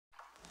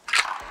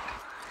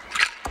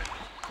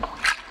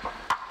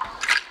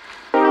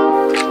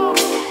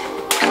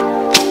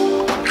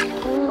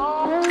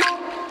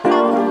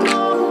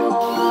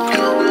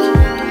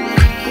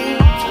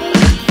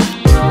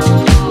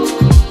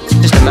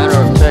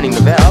turning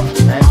the valve and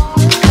bang.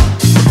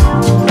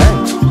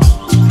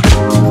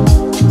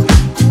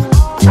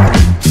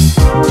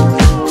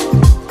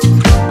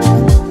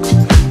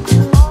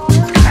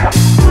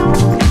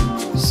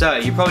 So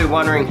you're probably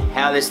wondering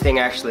how this thing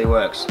actually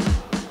works.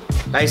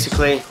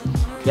 Basically,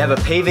 you have a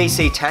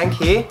PVC tank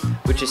here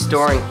which is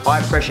storing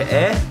high pressure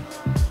air.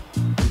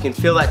 You can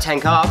fill that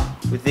tank up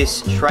with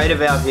this Schrader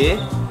valve here,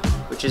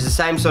 which is the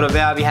same sort of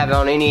valve you have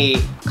on any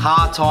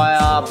car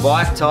tire,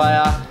 bike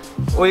tire.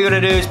 All you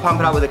gotta do is pump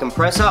it up with a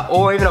compressor,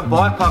 or even a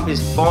bike pump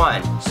is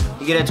fine.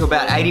 You get it to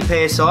about 80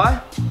 PSI,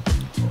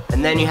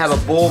 and then you have a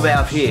ball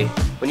valve here.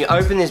 When you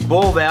open this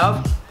ball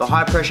valve, the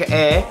high pressure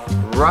air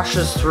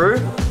rushes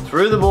through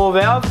the ball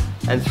valve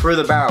and through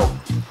the barrel.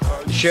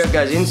 The shirt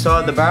goes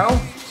inside the barrel,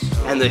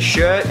 and the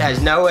shirt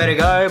has nowhere to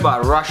go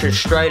but rushes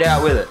straight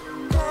out with it.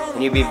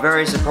 And you'll be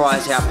very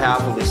surprised how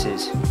powerful this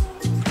is.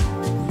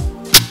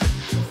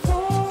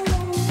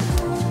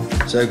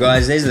 So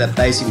guys, these are the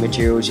basic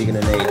materials you're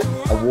going to need.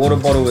 A water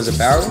bottle as a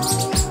barrel,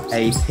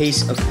 a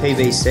piece of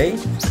PVC,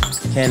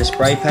 a can of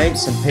spray paint,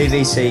 some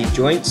PVC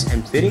joints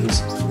and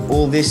fittings.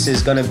 All this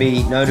is going to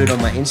be noted on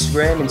my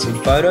Instagram in some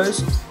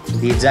photos,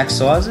 the exact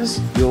sizes.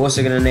 You're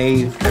also going to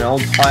need an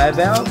old tire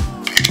valve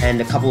and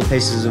a couple of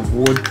pieces of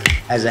wood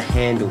as a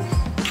handle.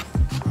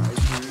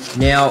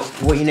 Now,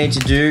 what you need to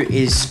do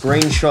is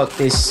screenshot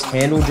this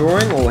handle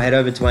drawing or head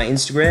over to my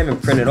Instagram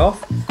and print it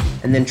off,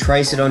 and then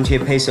trace it onto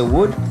your piece of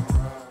wood.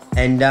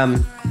 And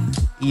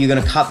you're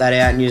going to cut that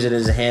out and use it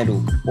as a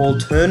handle.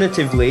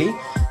 Alternatively,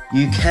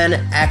 you can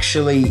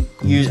actually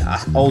use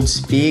an old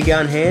spear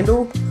gun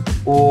handle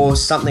or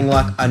something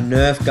like a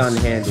Nerf gun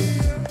handle.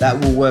 That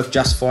will work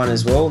just fine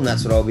as well, and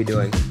that's what I'll be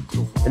doing.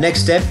 The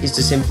next step is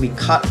to simply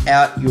cut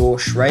out your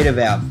Schrader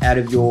valve out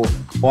of your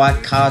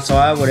bike, car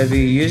tire, whatever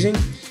you're using.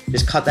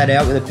 Just cut that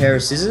out with a pair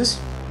of scissors.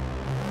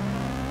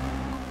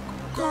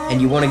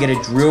 And you want to get a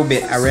drill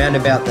bit around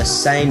about the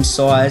same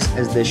size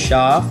as the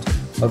shaft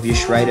of your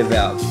Schrader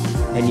valve,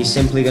 and you're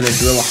simply going to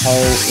drill a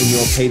hole in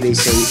your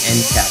PVC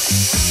end cap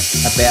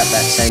about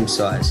that same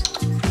size.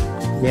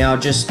 Now,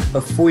 just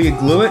before you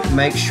glue it,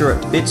 make sure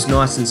it fits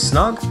nice and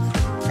snug,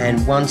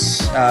 and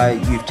once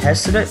you've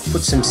tested it,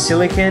 put some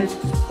silicone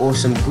or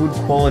some good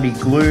quality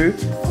glue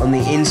on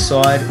the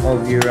inside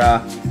of your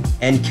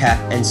end cap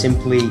and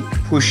simply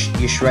push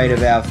your Schrader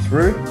valve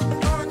through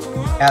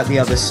out the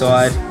other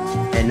side,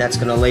 and that's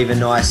going to leave a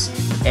nice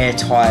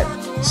airtight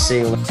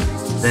seal.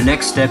 The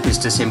next step is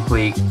to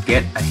simply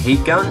get a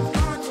heat gun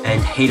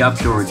and heat up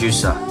your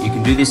reducer. You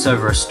can do this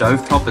over a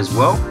stovetop as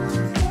well,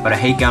 but a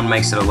heat gun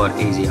makes it a lot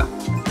easier.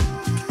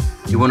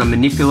 You want to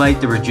manipulate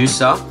the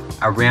reducer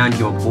around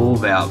your ball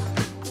valve,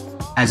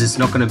 as it's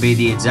not going to be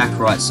the exact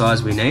right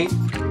size we need.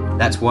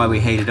 That's why we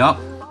heat it up,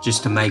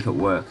 just to make it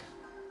work.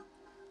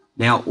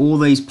 Now, all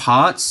these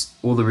parts,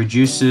 all the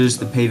reducers,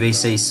 the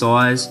PVC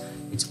size,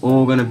 it's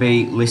all going to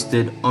be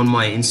listed on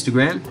my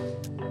Instagram.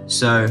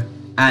 So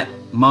at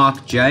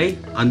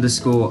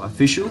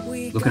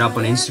MarkJ_official, look it up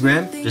on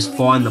Instagram. Just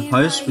find the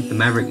post with the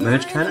Maverick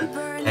merch cannon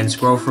and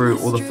scroll through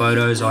all the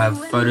photos. I have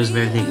photos of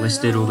everything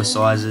listed, all the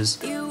sizes,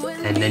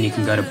 and then you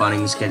can go to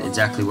Bunnings, get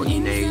exactly what you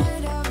need,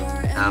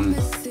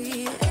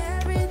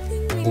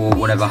 or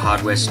whatever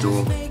hardware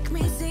store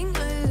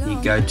you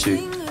go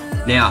to.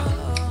 Now,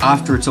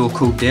 after it's all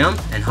cooled down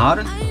and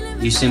hardened,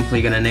 you're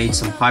simply going to need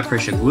some high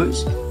pressure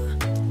glues.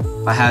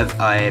 I have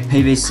a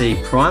PVC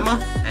primer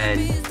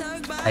and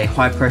a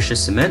high pressure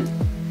cement.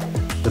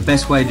 The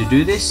best way to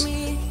do this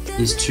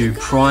is to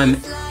prime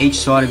each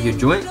side of your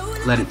joint,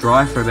 let it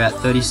dry for about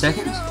 30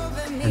 seconds,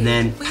 and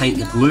then paint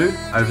the glue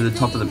over the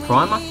top of the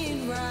primer.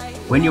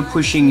 When you're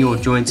pushing your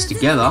joints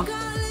together,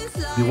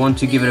 you want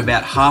to give it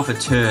about half a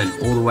turn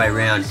all the way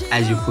around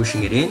as you're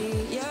pushing it in.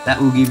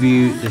 That will give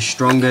you the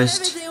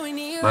strongest,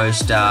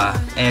 most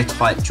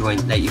airtight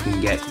joint that you can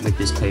get with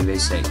this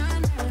PVC.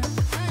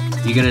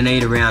 You're going to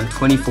need around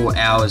 24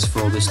 hours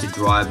for all this to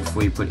dry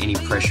before you put any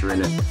pressure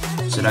in it.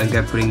 So don't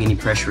go putting any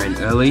pressure in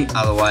early,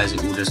 otherwise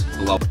it will just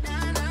blow.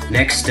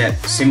 Next step,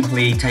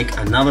 simply take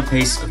another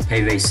piece of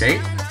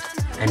PVC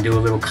and do a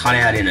little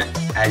cutout in it,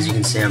 as you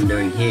can see I'm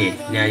doing here.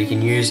 Now you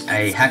can use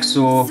a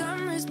hacksaw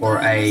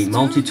or a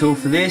multi-tool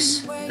for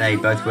this, they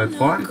both work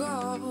fine.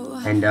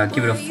 And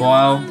give it a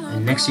file,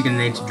 and next you're going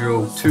to need to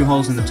drill 2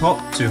 holes in the top,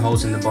 2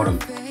 holes in the bottom,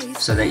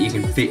 so that you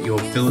can fit your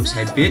Phillips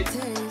head bit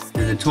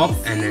to the top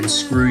and then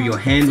screw your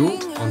handle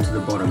onto the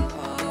bottom.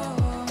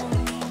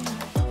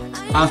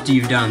 After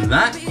you've done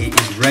that, it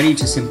is ready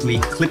to simply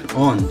clip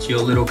on to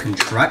your little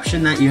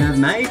contraption that you have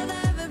made,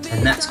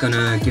 and that's going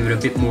to give it a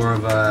bit more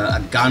of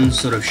a gun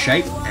sort of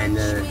shape and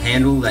a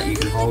handle that you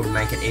can hold and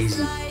make it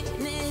easy.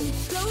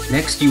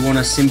 Next, you want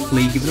to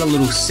simply give it a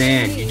little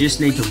sand. You just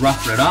need to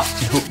roughen it up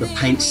to help the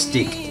paint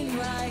stick.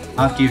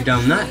 After you've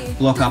done that,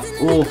 block up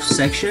all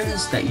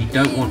sections that you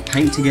don't want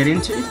paint to get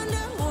into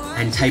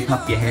and tape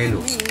up your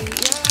handle.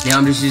 Now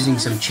I'm just using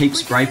some cheap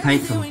spray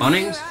paint from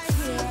Bunnings.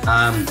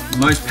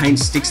 Most paint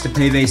sticks to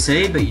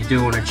PVC, but you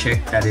do want to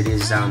check that it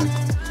is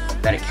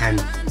that it can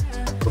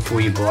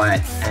before you buy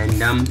it. And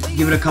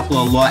give it a couple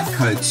of light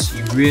coats.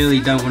 You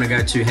really don't want to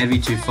go too heavy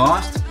too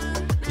fast.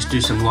 just do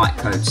some light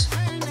coats.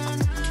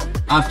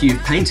 After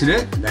you've painted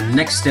it, the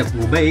next step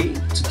will be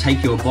to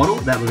take your bottle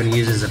that we're going to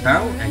use as a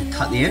barrel and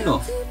cut the end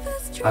off.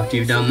 After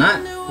you've done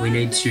that, we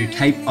need to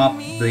tape up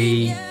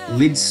the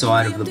lid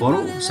side of the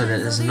bottle so that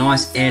there's a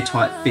nice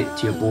airtight fit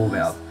to your ball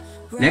valve.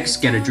 Next,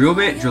 get a drill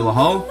bit, drill a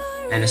hole,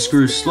 and a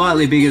screw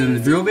slightly bigger than the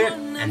drill bit,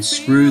 and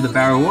screw the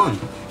barrel on.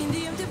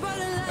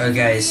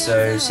 Okay,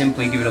 so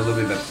simply give it a little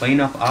bit of a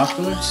clean up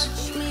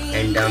afterwards,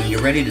 and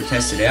you're ready to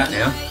test it out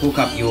now. Hook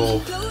up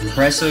your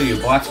compressor,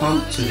 your bike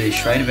pump to the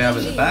Schrader valve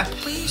at the back,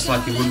 just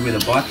like you would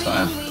with a bike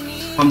tire.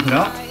 Pump it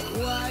up,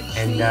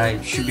 and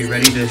you should be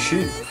ready to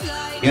shoot.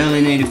 You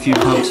only need a few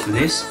pumps for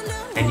this,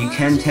 and you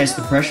can test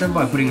the pressure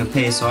by putting a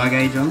PSI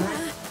gauge on there.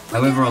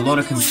 However, a lot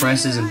of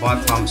compressors and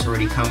bike pumps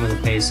already come with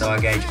a PSI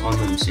gauge on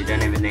them, so you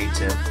don't even need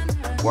to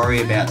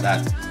worry about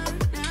that.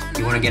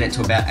 You want to get it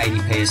to about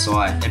 80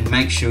 PSI, and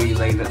make sure you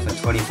leave it for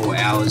 24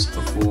 hours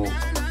before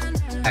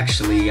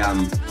actually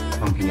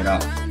pumping it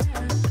up.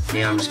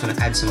 Now I'm just going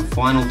to add some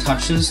final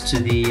touches to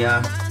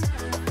the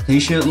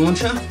t-shirt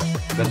launcher.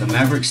 I've got the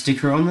Maverick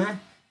sticker on there,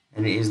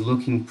 and it is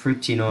looking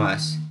pretty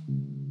nice.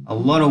 A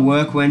lot of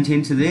work went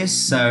into this,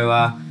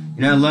 so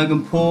you know,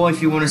 Logan Paul,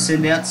 if you want to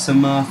send out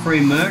some free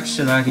merch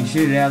so that I can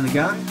shoot it out of the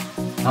gun,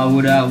 I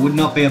would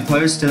not be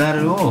opposed to that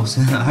at all.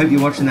 So I hope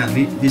you're watching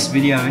this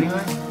video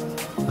anyway.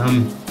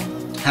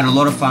 Had a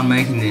lot of fun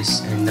making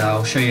this, and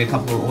I'll show you a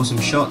couple of awesome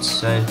shots,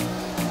 so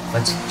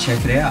let's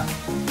check it out.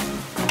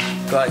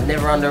 Guys,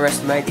 never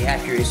underestimate the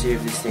accuracy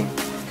of this thing.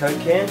 Coke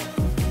can.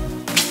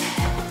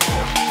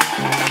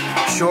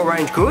 Short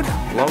range good,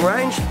 long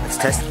range, let's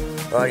test it.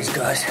 Righties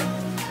guys,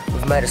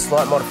 we've made a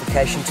slight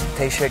modification to the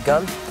t-shirt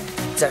gun.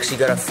 It's actually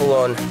got a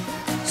full-on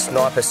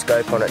sniper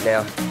scope on it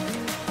now.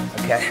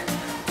 Okay,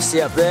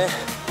 see up there,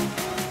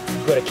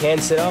 we've got a can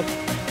set up,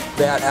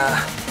 about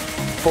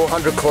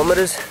 400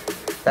 kilometers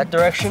that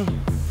direction.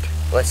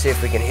 Let's see if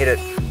we can hit it.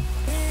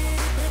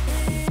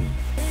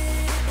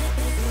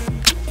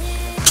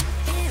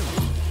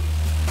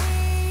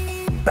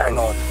 Bang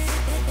on.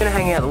 I'm gonna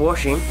hang out the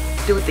washing,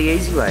 do it the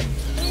easy way.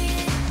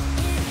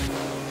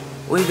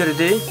 All you gotta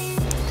do,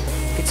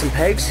 get some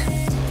pegs,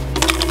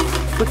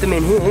 put them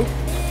in here,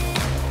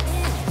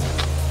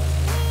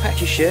 patch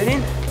your shirt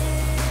in.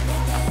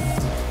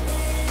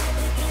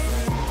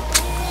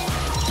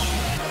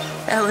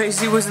 How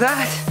easy was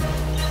that?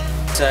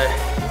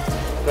 So,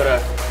 got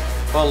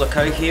a bottle of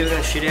Coke here, we're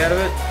going to shoot out of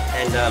it,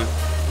 and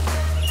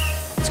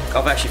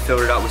I've actually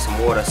filled it up with some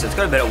water, so it's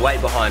got a bit of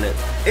weight behind it.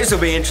 This will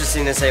be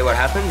interesting to see what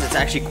happens. It's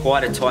actually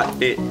quite a tight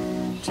fit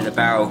to the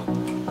barrel,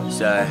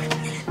 so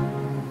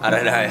I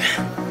don't know.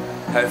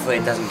 Hopefully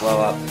it doesn't blow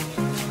up.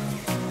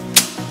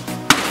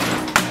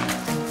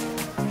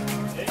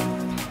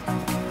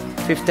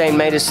 "15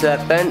 meters to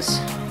that fence,"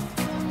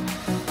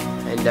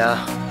 and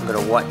I've got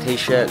a white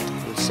t-shirt.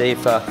 Let's see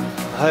if I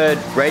heard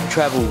red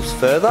travels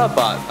further,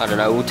 but I don't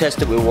know. We'll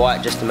test it with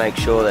white just to make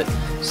sure that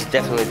this is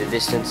definitely the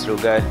distance it'll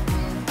go.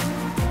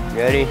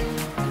 Ready?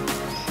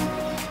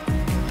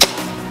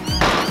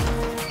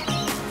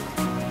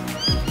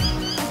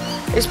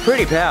 It's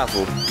pretty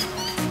powerful.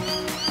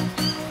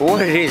 For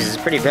what it is,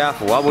 it's pretty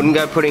powerful. I wouldn't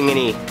go putting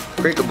any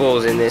cricket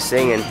balls in this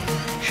thing and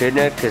shooting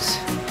it, because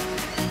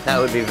that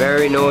would be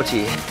very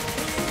naughty.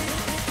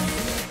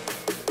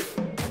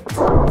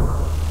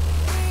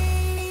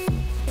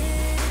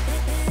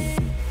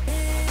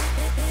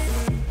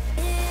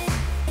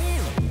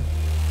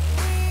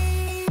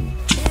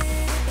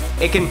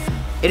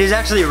 It is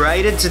actually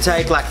rated to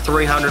take like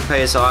 300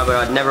 PSI, but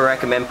I'd never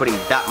recommend putting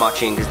that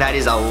much in, because that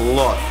is a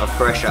lot of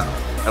pressure,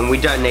 and we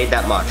don't need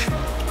that much.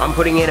 I'm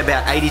putting in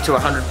about 80 to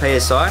 100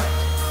 PSI.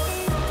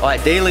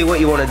 Ideally what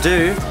you want to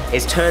do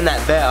is turn that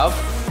valve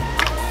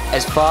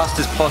as fast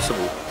as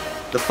possible.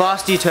 The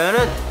faster you turn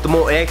it, the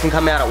more air can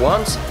come out at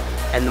once,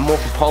 and the more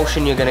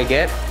propulsion you're going to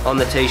get on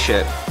the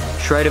t-shirt.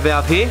 Schrader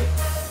valve here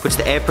puts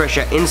the air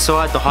pressure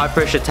inside the high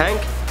pressure tank,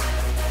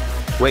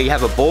 where you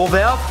have a ball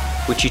valve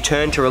which you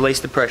turn to release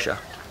the pressure.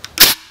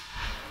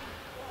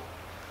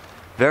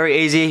 Very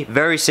easy,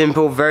 very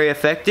simple, very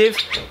effective,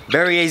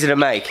 very easy to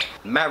make.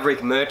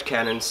 Maverick merch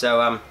cannon.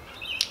 So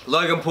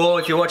Logan Paul,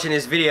 if you're watching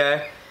this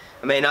video,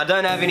 I mean, I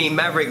don't have any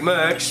Maverick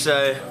merch,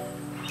 so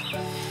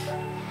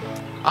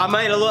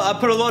I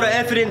put a lot of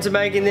effort into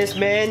making this,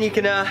 man. You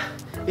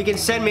can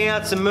send me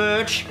out some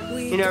merch,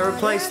 you know,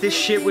 replace this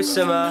shit with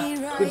some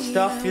good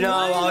stuff, you know.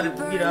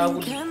 I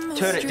would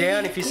turn it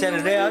down if you send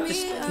it out,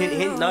 just hint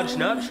hint, nudge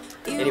nudge.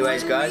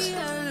 Anyways guys,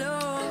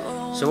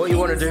 so what you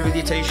want to do with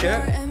your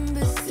t-shirt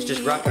is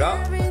just wrap it up,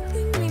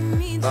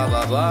 blah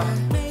blah blah,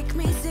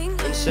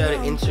 insert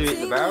it into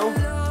the barrel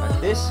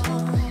like this.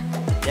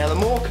 Now the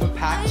more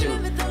compact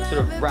and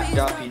sort of wrapped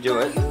up you do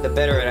it, the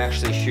better it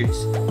actually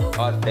shoots,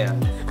 I've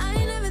found.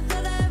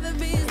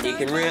 You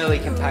can really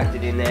compact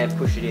it in there,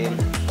 push it in.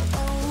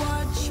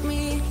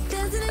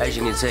 As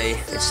you can see,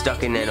 it's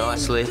stuck in there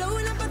nicely.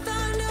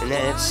 And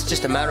then it's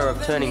just a matter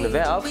of turning the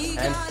valve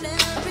and...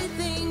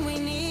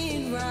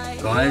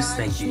 Guys,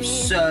 thank you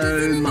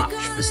so much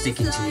for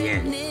sticking to the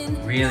end.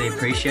 Really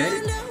appreciate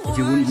it. if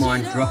you wouldn't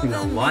mind dropping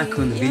a like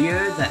on the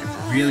video, that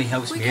really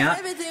helps me out.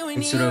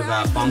 It sort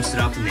of bumps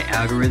it up in the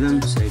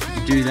algorithm, so if you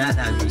could do that,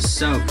 that would be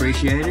so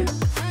appreciated.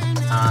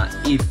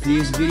 If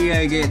this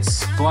video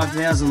gets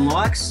 5,000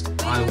 likes,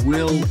 I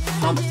will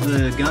pump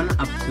the gun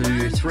up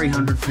to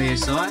 300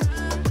 PSI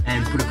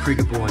and put a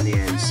cricket ball in the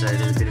end, so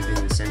there's a bit of an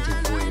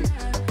incentive for you.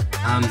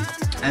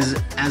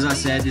 As I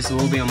said, this will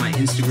all be on my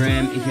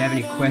Instagram. If you have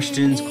any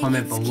questions,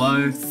 comment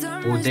below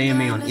or DM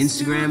me on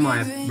Instagram.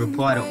 I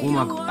reply to all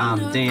my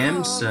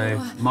DMs, so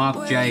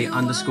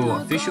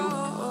markj_official.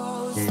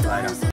 See you later.